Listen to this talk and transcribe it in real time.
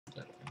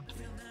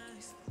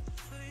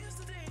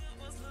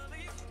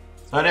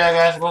Sorry ya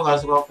guys, gua gak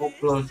suka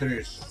koplo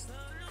serius.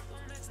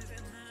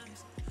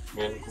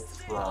 Ben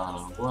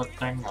kupla, gua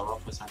tank gak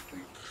apa-apa santuy.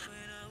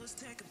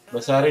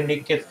 Besarin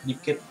dikit,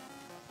 dikit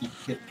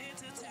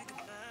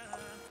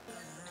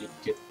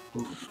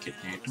tuh,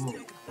 dikitnya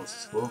itu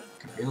proses gua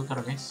ke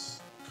filter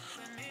guys.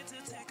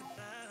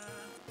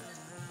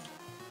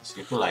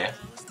 Segitulah ya.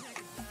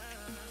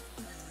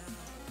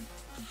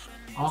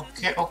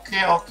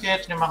 Oke,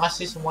 terima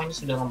kasih semuanya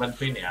sudah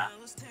ngebantuin ya.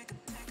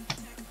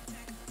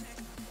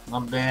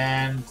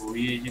 Ngeband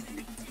gue aja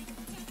gue.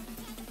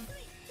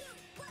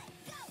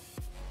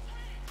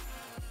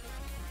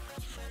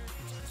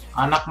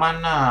 Anak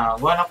mana?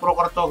 Gua anak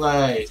Purwokerto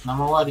guys. Nama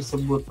gua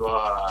disebut.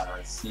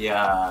 Wah,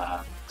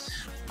 siap.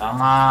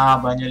 Nama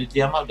banyak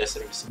di mah udah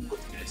sering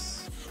disebut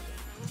guys.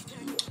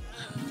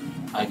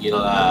 Ah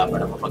gila,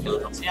 pada mau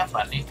panggil orang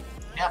siapa nih?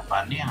 Ini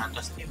apa nih yang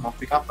atas nih? Mau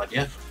pick apa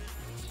dia?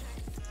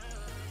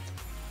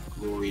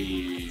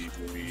 Gue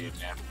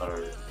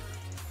never.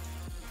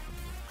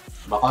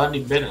 Bakalan di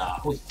band lah.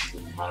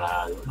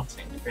 Malah Lunox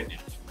yang di band ya.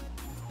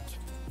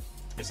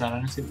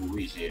 Kesannya sih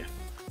gue sih ya.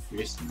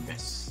 Gue is the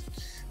best.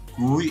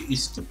 Gue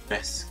is the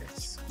best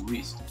guys.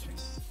 Gue is the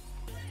best.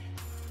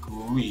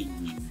 Gue.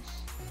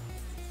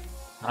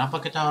 Kenapa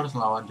kita harus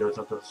lawan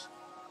Jota terus?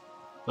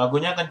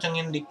 Lagunya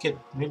kencengin dikit.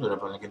 Ini udah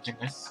paling kenceng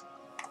guys.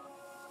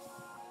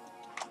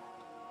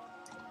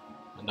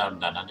 Bentar,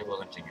 nanti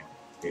gua kencengin.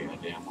 Oke,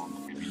 ada yang mau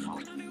pakai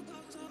Mino.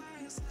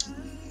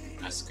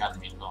 Gaskan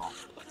Mino.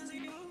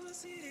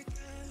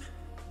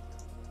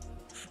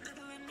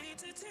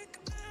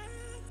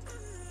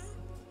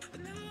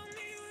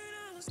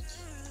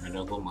 Ada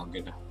gua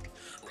mager dah.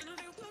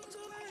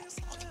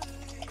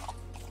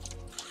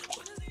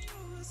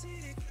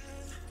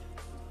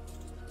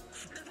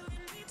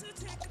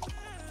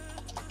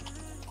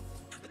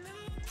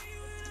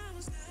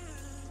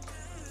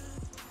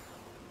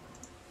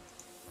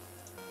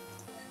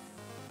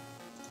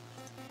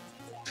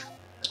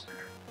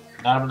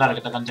 Bentar,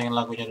 kita kencengin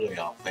lagunya dulu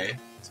ya, oke?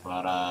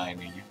 Suara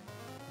ininya.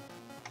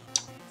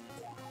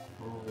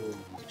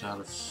 Kita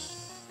harus.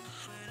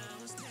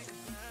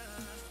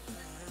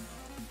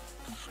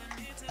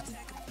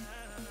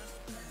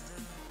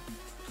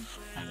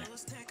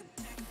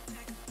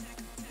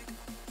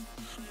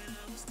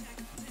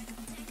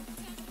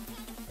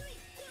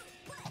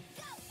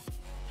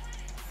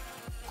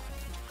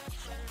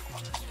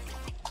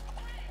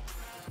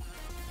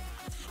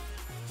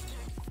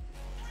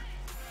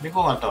 Ini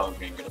gua nggak tahu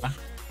gitu kan?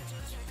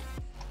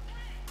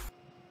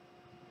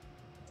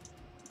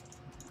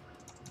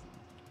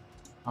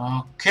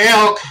 Oke.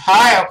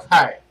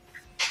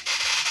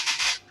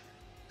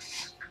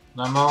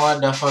 Nama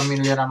ada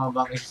familiar sama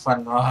Bang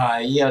Irfan. Wah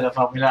iya ada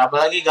familiar.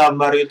 Apalagi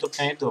gambar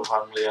YouTube-nya itu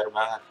familiar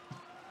banget.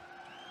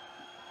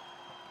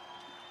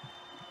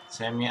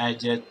 Semi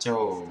aja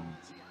Chou.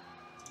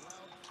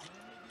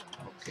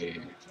 Oke.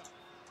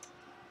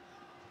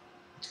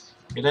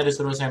 Kita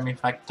disuruh semi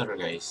factor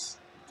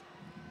guys.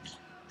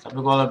 Tapi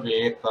gue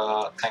lebih ke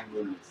tank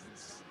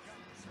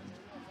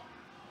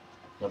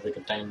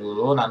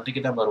dulu. Nanti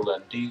kita baru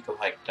ganti ke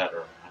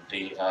fighter.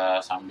 Nanti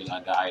sambil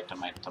ada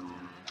item-item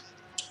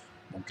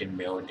mungkin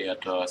BOD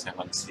atau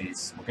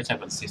 7-6. Mungkin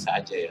 7-6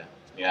 aja ya.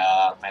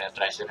 Ya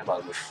penetrationnya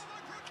bagus.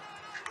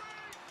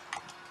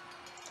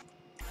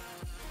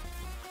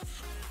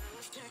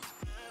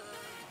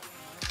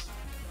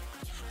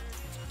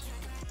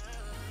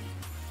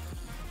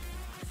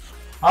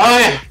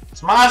 Oh iya,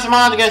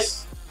 semangat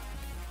guys.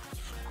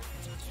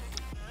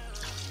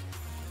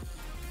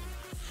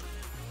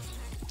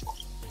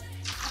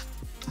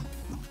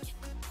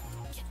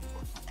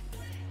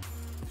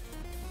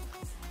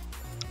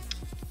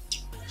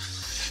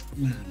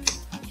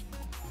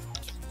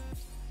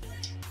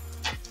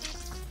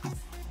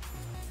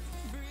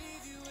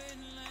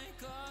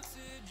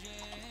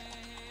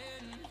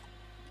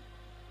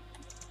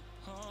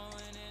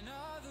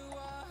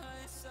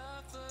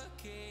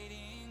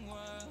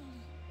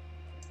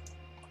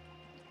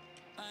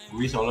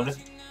 Gue solo deh.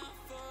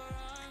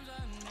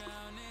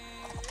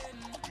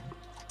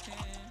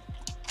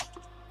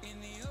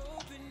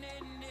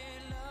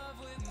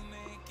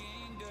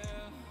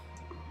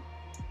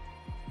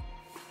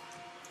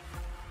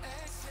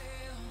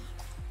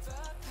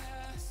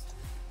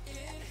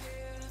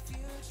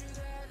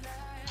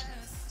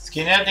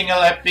 Skinnya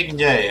tinggal epic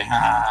Jay.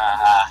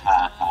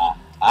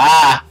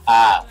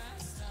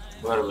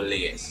 Baru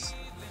beli guys.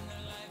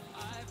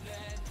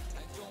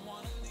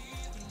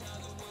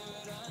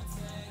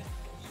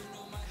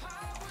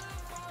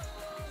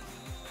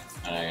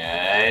 Nah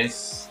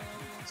guys,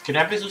 skin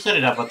epic susah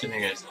didapatin nih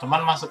guys.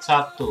 Teman masuk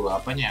satu,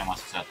 apanya yang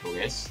masuk satu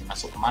guys?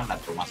 Masuk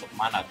kemana tuh?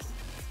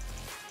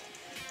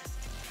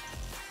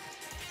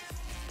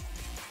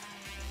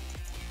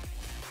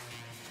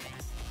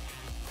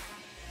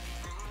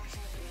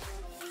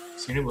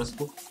 Sini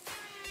bosku.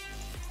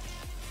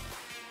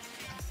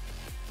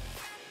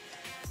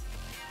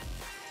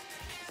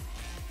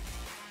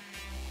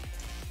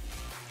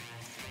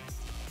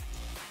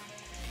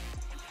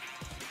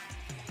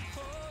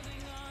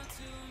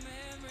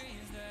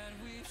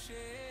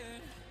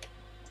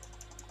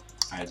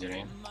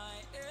 Ajarin.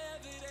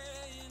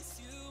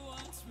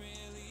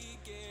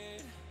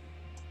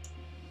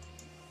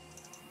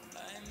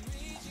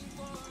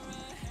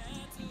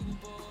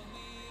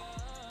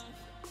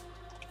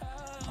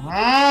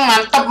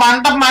 Mantap,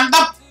 mantap,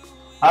 mantap.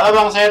 Halo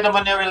bang, saya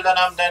temannya Wildan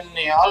Hamdan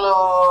nih. Halo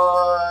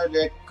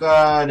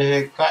Deka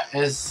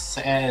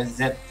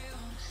SZ.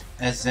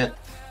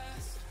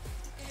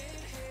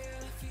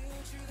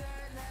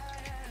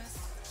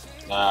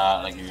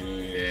 Kita lagi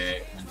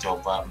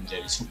mencoba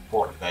menjadi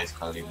support guys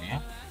kali ini ya.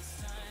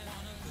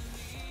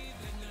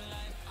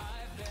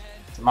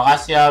 Terima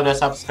kasih ya udah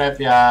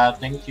subscribe ya,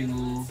 thank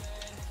you.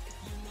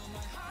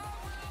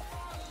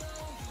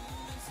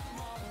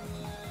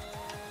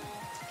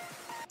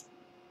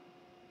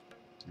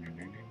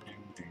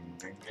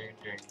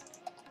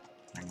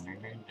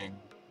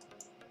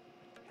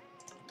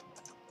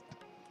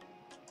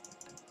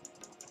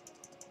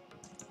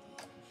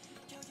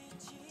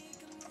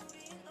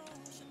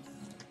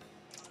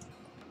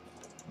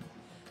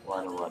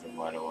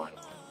 Waduh.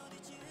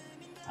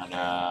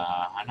 Ada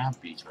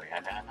Hanabi coy,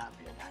 ada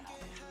Hanabi.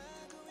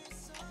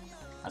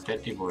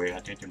 Hati-hati boy.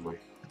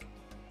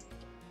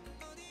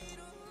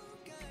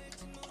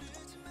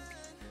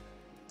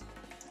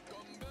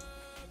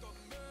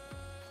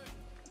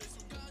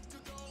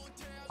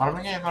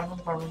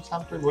 Farming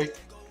santuy boy.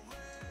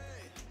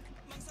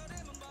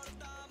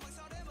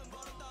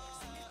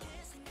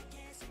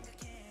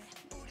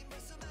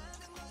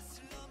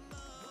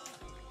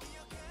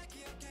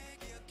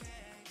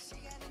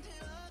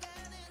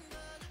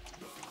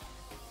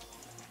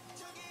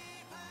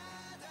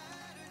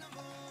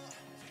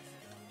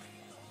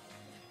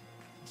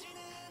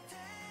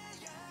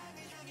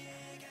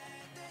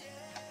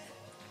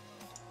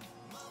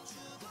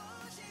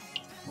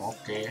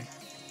 Oke.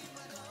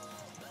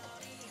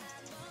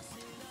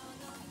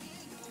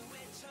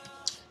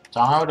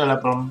 Cangga udah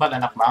level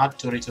 4, enak banget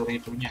curi-curi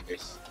itunya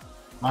guys.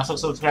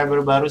 Masuk subscriber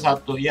baru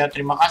 1. Ya,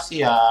 terima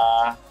kasih ya.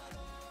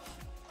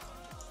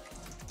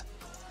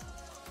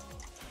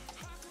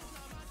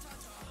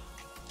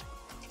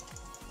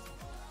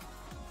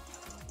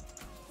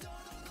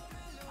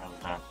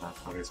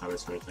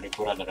 Sorry,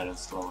 kurang ada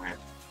slow head.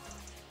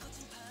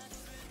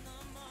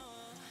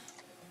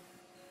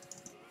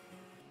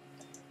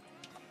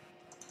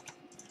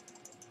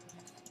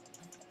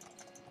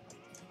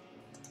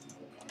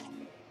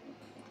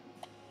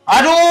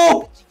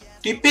 Aduh,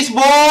 tipis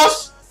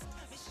bos.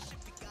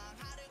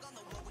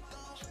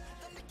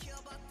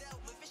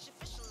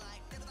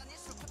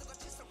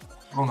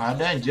 Oh nggak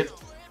ada anjir.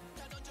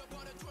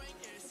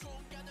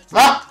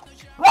 Lah,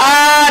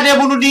 dia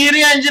bunuh diri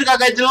anjir,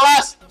 kagak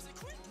jelas.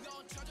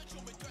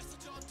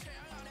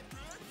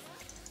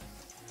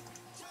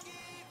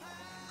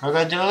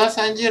 Kagak jelas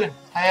anjir,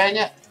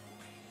 kayaknya.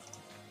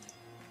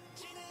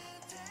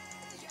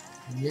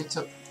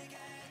 Gitu.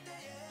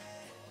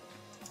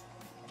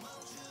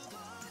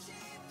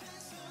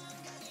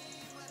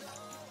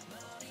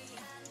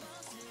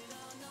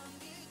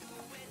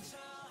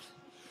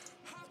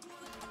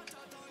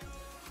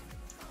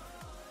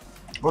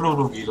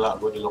 Waduh,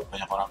 gila, gue di lock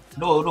banyak orang.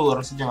 Duh,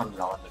 harusnya jangan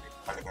dilawan tadi.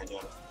 Kali aja.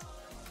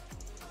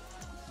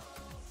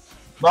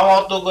 Bang,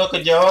 waktu gue ke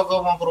Jawa, gue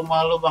mau ke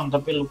rumah lu bang,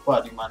 tapi lupa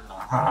di mana.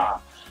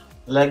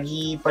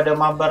 Lagi pada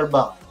mabar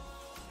bang.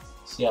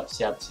 Siap.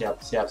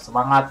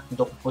 Semangat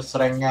untuk push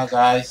ranknya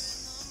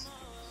guys.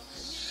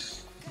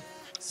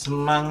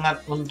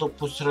 Semangat untuk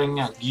push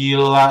ranknya.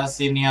 Gila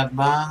sih, niat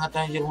banget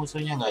anjir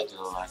musuhnya, nggak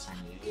jelas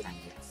anjir.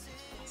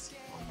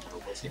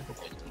 Gue sih itu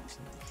kayak jelas.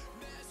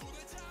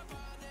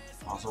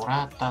 Langsung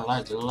rata lah,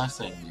 jelas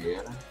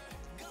anjir.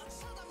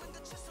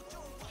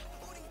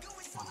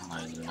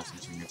 Nggak jelas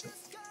musuhnya tuh.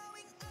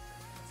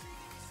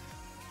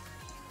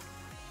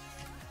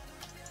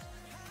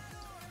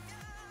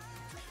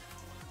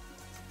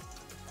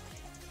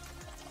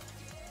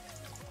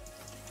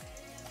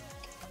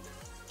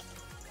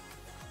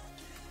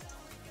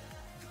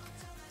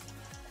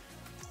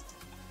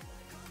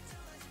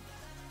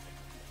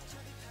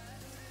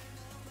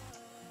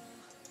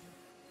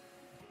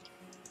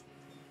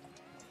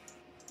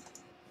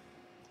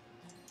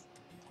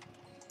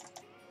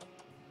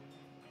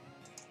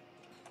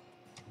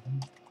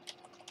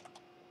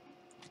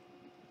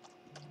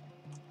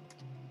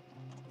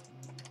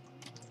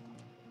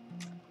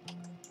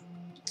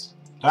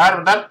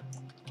 Bentar.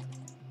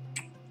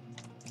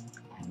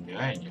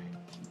 Anjay.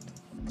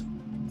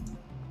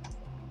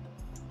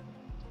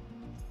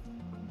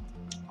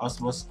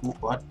 Awas bosku,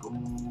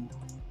 waduh.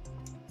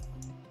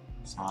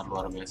 Sangat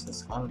luar biasa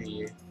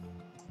sekali.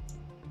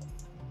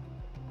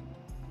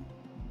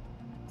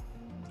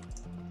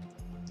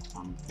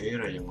 Hampir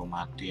aja mau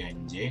mati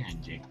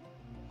anjing.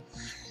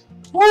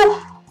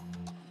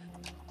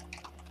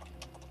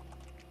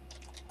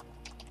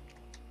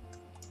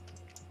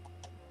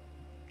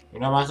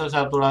 Udah masuk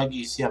satu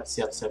lagi, siap.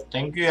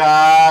 Thank you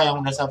ya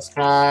yang udah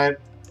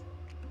subscribe.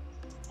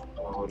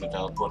 Oh, udah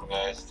telepon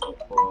guys,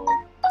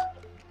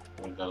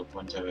 udah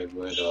telepon cewek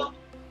gue dong.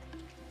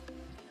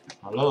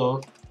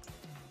 Halo.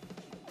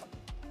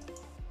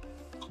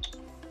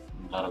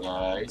 Bentar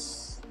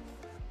guys.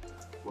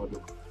 Waduh.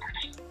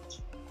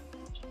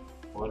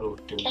 Waduh,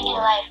 tim Can you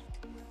gua. live?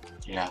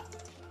 Ya.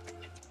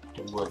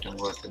 Tim gua.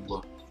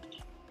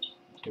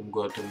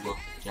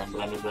 Jangan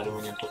berani-berani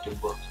menyentuh tim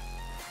gua.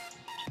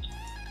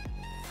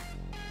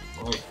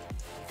 Woi.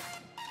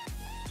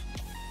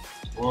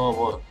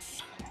 Wow.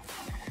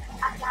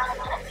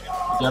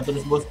 Kejar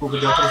terus bosku.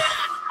 Kejar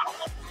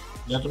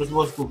terus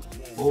bosku.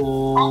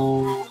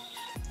 Oh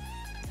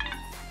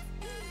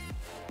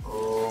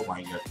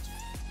my god.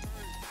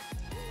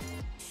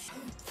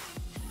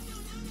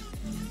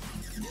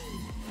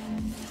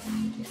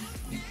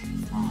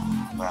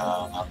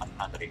 Nggak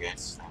kena tadi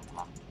guys.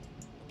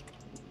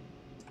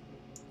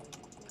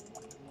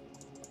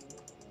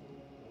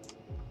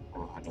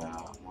 Oh, ada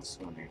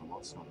musuh nih.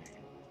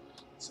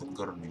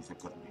 Seger nih.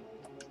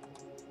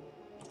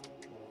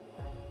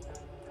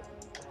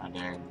 Ada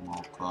yang mau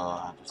ke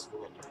atas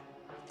juga nih.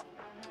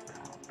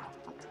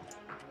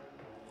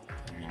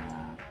 Ya,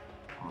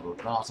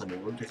 udah langsung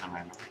diulti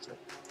sama enak aja.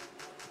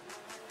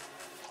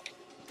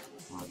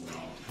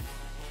 Waduh.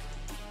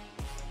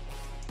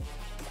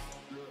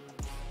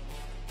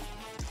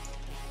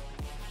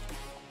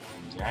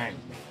 Anjay.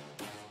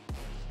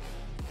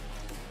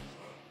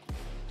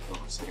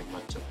 Tuh, sering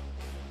bacot.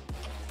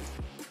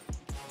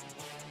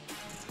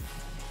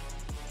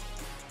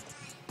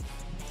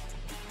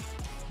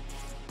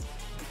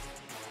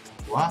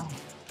 Wah.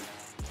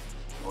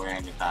 Oh,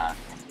 yang ditahan.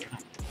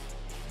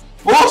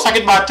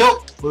 Sakit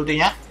bacok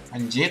ultinya.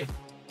 Anjir.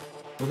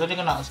 Itu tadi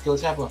kena skill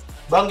siapa?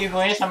 Bang,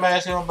 giveaway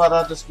sampai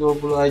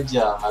 1420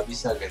 aja. Nggak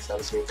bisa guys,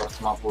 harus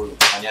 1450.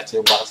 Hanya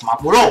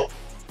 1450.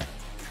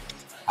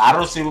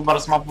 Harus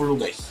 1450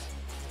 guys.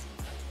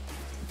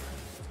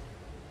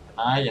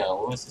 Ya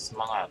wes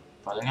semangat.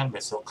 Palingan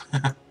besok.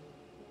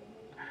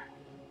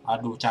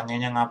 Aduh,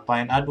 cangenya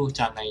ngapain? Aduh,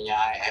 cangenya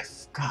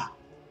AFK.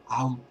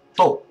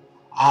 Auto.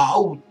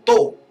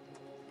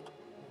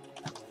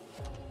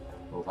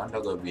 Bukan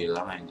udah gue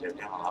bilang anjir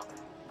dia ngelap.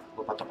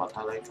 Gue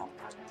patah-patah lagi kan.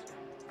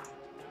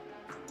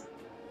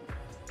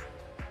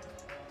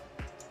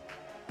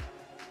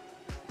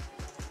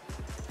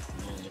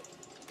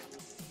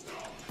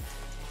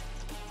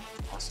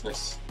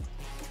 Guys.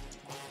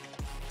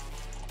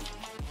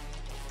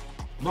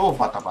 Duh,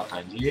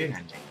 patah-patah anjing.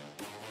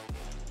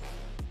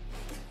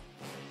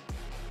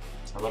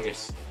 Sabar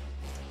guys.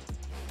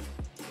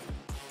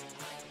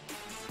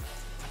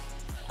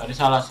 Tadi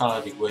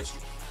salah di gue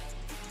sih.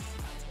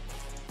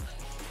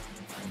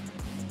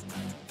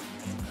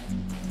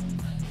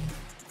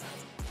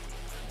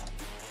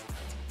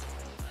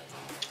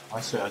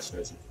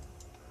 Asik.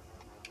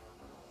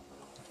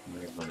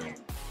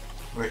 Balik.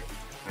 Wih,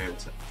 kayak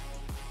bisa.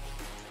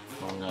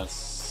 Mengas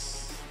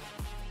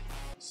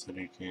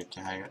sedikit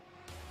cahaya.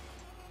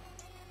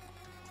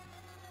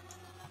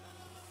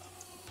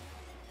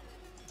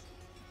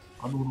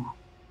 Aduh.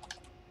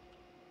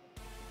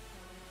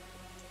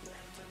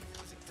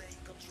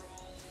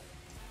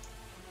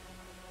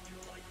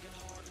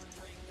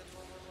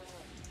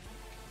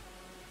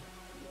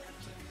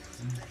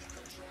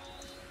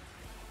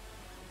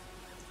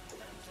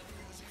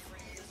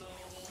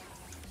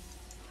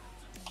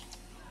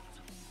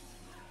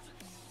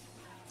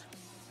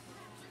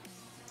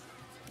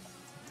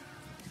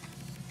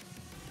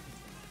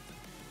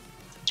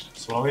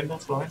 Slowin dong.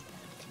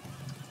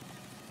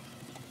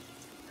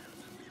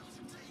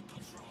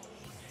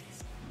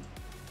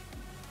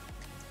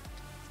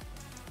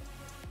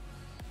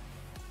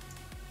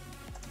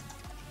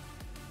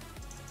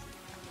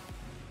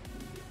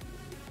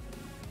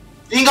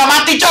 Ih, nggak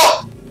mati,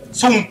 Cok!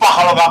 Sumpah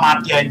kalau nggak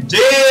mati,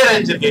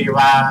 anjir kayak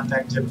gimana,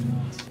 anjir.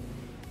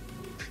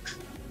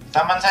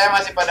 Teman saya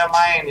masih pada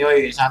main,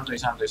 yoi, santuy.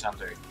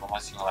 Gue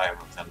masih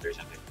nge-live, santuy.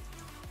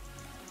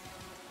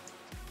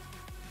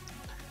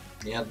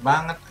 Niat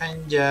banget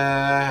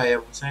anjay,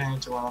 saya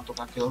cuma untuk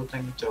kaki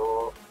luteng,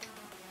 Cok.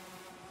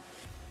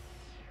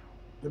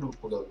 Aduh,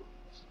 udah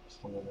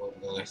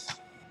guys.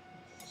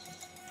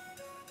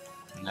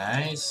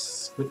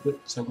 Nice, good,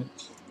 so good.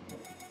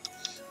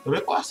 Tapi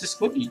kok assist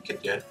gue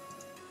dikit ya?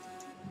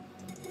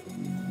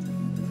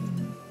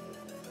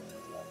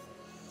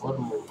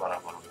 Waduh, parah.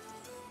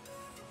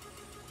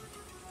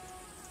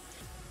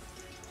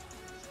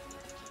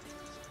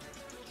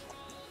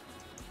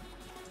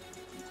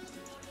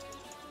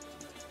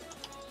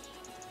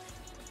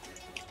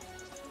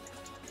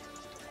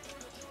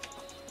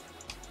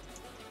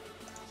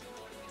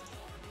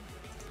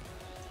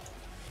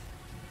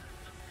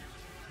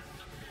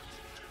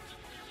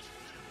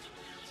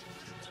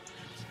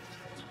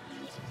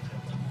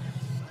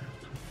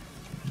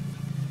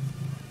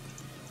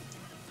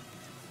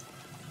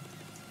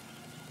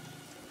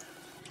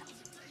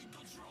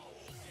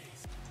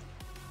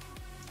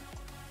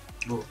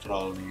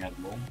 Terlalu niat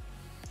bong.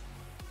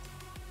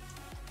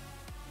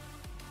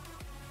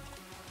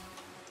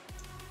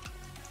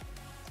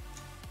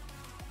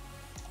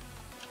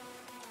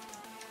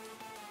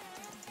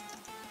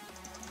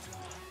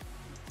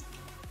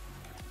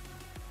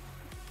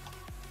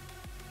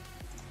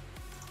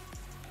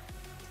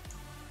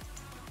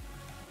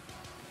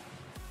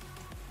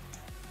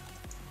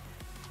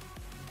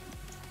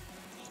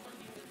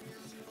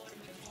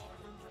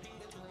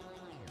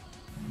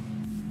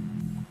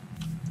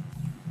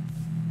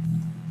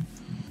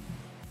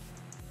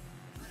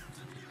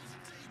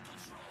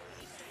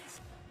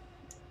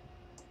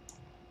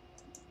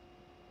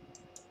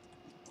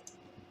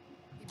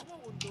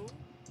 untung.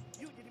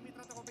 Yuk jadi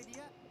mitra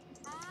Tokopedia.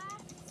 Ah,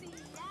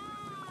 siap.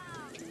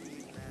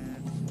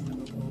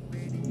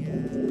 Tokopedia.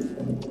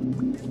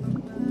 Laptop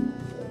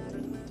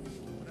barang lebih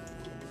murah.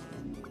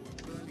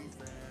 Beli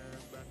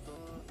sembako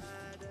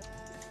ada.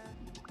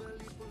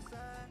 Beli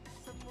pulsa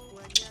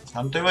semuanya.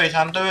 Santuy woi,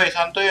 santuy woi,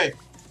 santuy.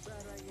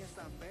 Barangnya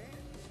sampai,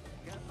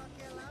 gak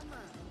pakai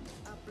lama.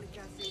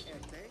 Aplikasi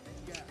enteng,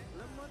 gak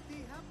lemot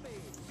di HP.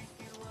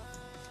 Bikin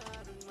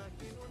warung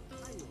makin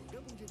untung. Ayo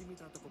gabung jadi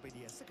mitra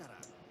Tokopedia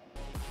sekarang.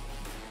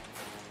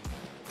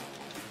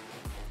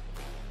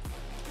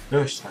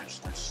 Nice, nice,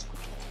 nice.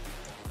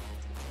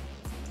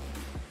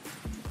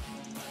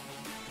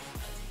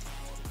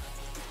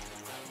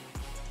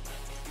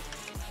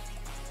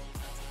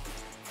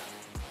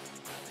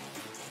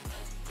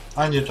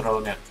 Anjir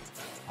terlalu net.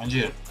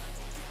 Anjir.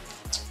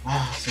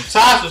 Ah,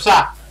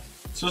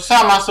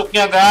 susah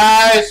masuknya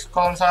guys.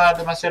 Kalau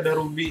misalnya masih ada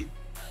ruby.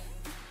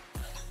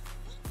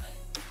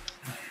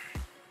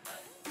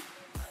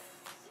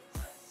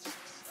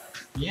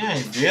 Iya,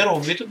 dia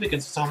ruby tuh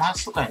bikin susah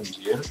masuk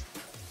anjir.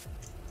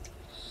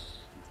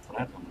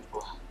 Berat dong.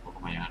 Wah,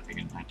 kebanyakan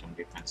bikin item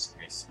defense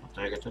guys.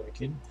 Atau kita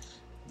bikin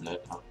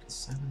Blood of the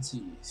Seven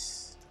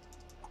Seas.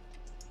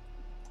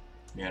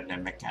 Biar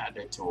damage-nya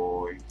ada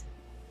coy.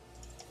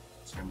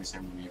 Semi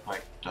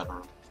fighter.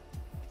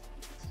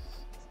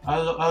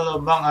 Halo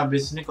bang,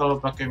 abis ini kalau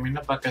pakai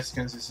mina pakai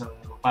skin season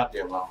 4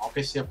 ya bang.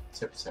 Oke siap.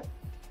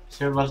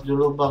 Saya bahas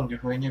dulu bang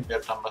giveaway-nya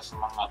biar tambah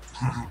semangat.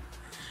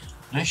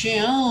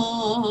 Nasya.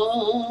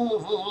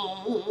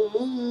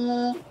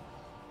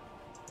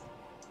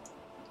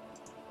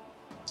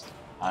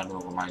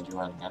 Aduh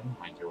kemajuan kan.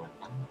 Aduh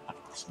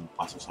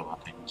sumpah susah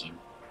banget anjing.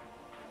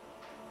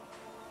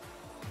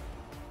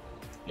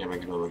 Ya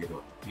bagi dua.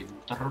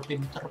 Pintar.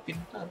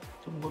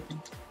 Tunggu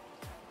pintar.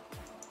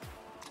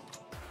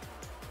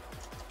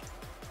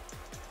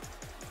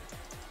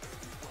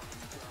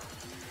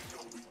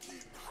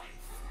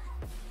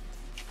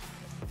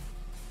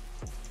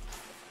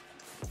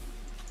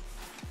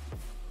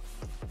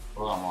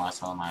 Gue gak mau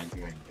asal maju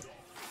aja.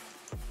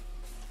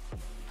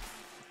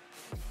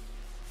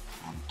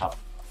 Mantap.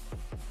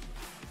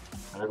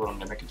 Ada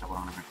kurang damage,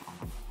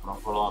 kurang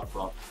follow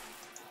up.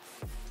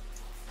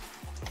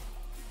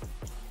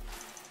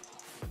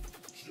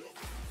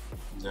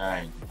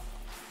 Zai.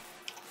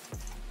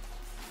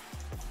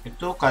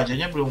 Itu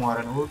kajanya belum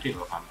ngeluarin ulti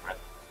loh kampret.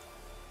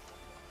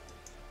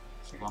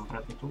 Si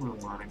kampret itu belum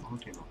ngeluarin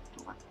ulti loh,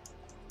 tuh kan.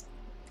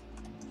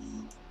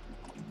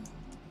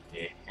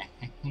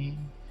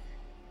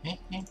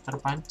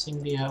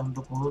 Terpancing dia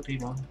untuk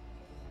ulti dong.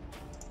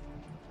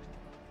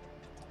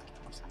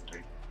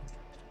 Santai.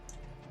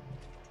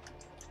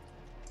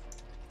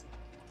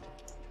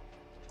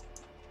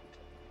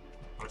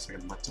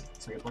 Sakit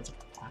bacet.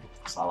 Aduh,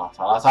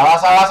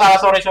 salah,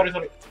 sorry.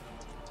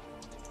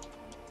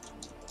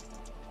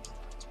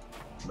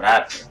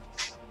 Berat.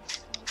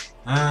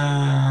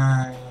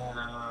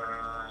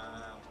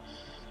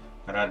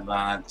 Berat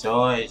banget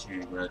coy,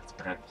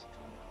 berat.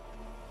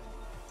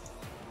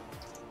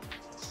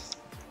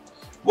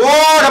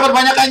 Wow, dapat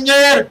banyak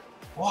anjir.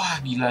 Wah,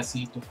 gila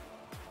sih itu.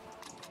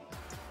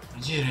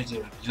 Anjir,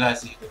 gila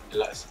sih.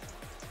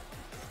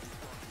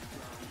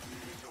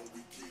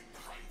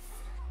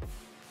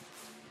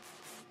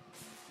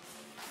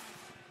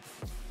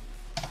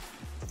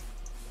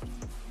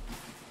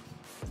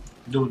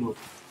 Duh.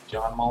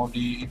 Jangan mau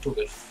di itu,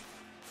 guys.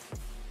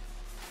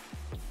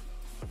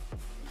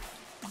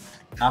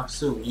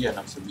 Nafsu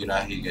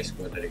birahi, guys,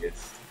 gua tadi,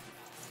 guys.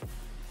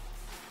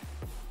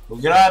 Gue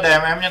kira ada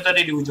MM-nya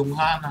tadi di ujung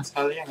sana,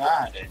 sekalinya nggak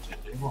ada,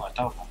 jadi gue nggak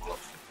tahu mau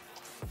close.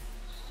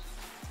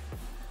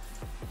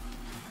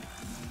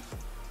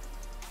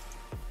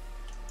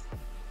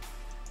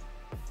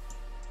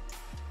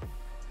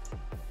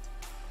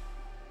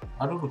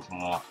 Aduh,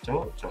 ngelak,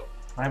 cowok,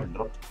 frame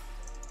drop.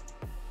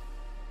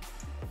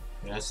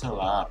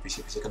 Biasalah,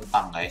 PC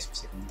kentang guys,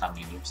 PC kentang.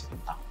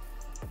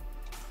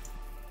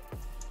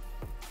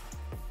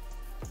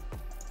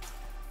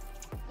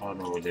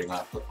 Aduh, jadi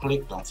nggak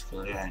keklik dong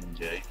skillnya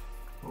anjay.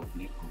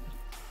 Goblin.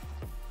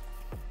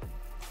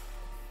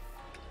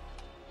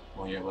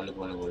 Oh ya, boleh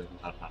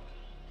bentar.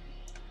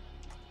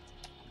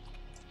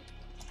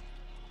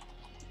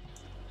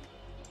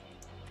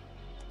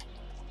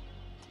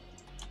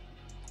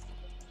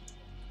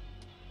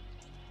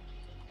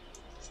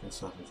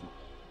 Susah.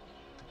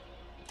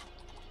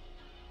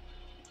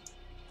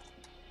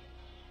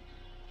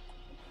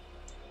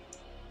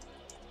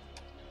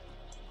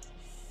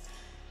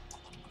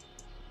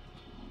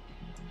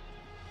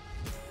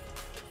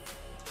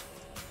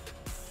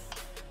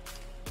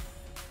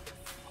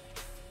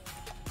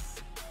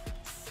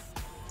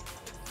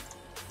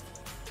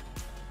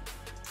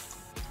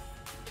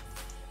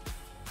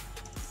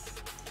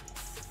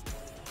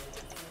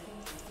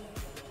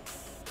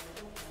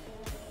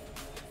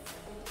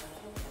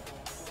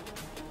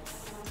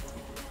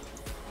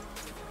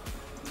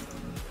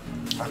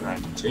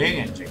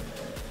 Anjing.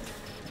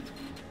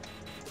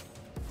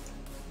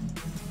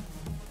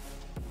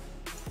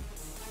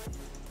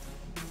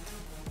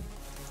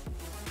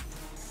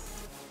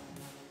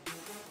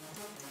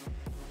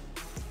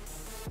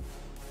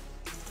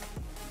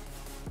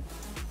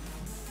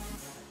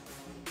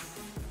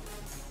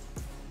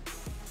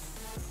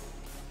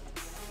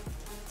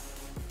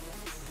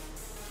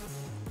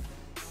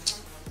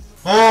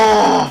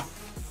 Ah,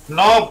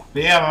 noob.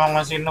 Dia memang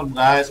masih noob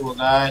guys,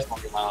 guys.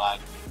 Mau gimana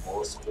lagi,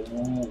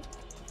 bosku?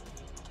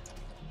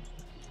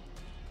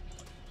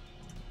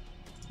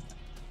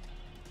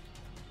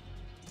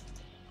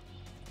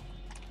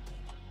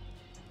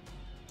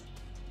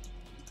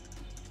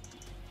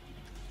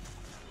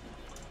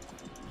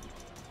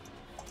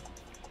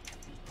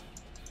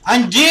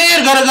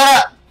 Anjir,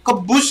 gara-gara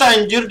kebus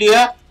anjir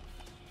dia.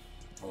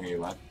 Oh iya,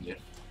 anjir.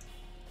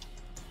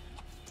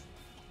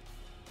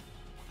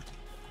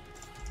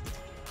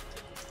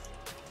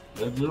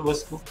 Udah dulu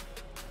bosku.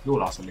 Lu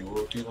langsung di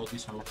ulti lagi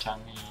sama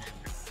Changi.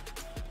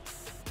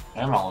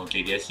 Emang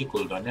ulti dia sih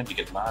cooldownnya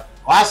dikit banget.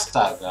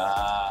 Astaga.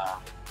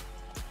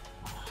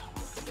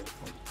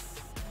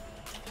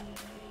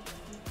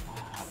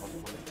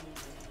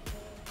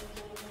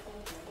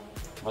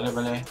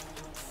 Boleh.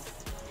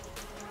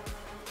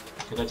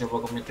 Kita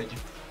coba commit aja.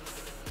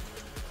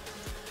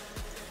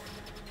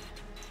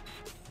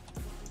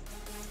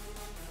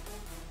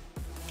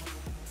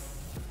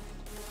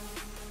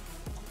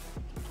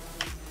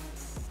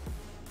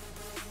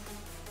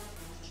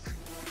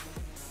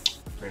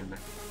 Boleh.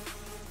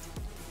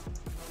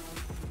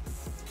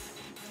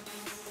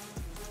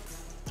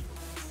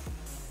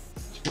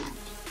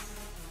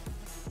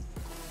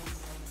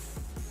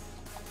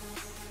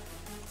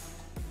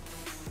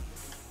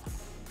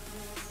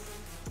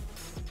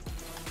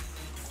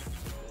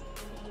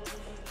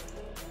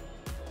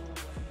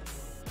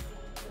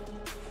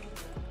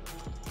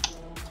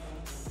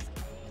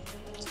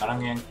 Sekarang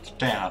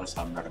kita yang harus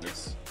sabar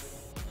guys.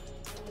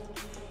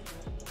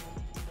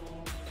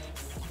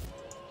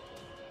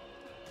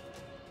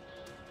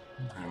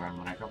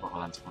 Mereka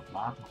bakalan cepat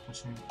banget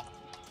maksudnya.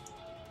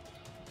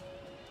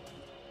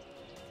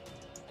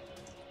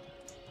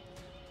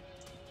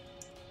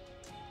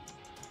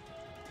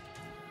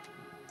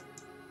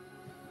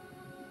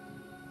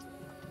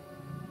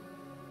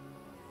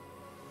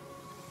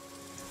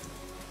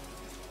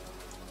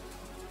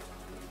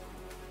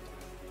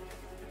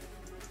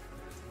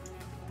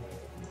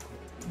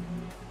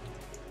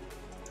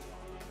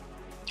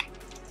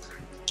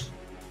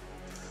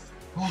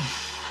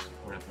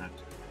 Berat.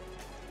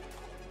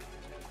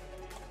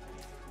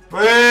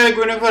 Woi,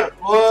 gue never.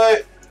 Woi.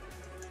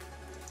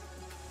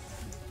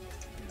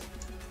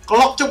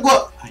 Kelok coba.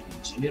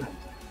 Anjir.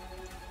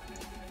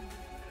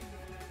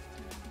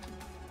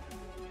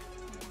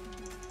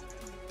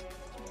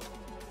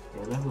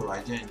 Udah lu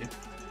aja anjir.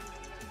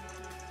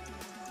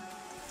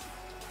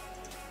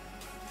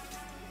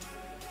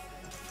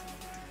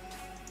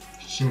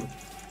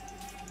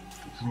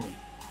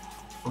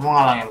 Lu mau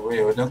ngalangin gue,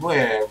 udah gue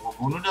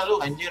bunuh dah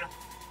lu anjir.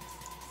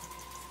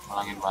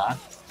 Ngalangin banget.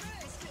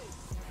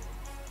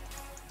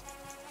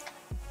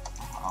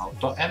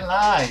 Auto end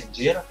lah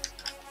anjir.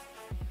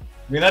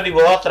 Mina di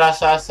bawah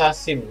terasa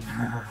assassin.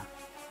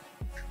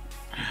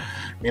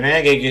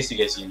 Minanya GG sih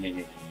guys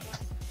ini.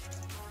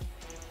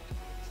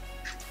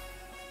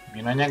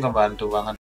 Minanya ngebantu banget.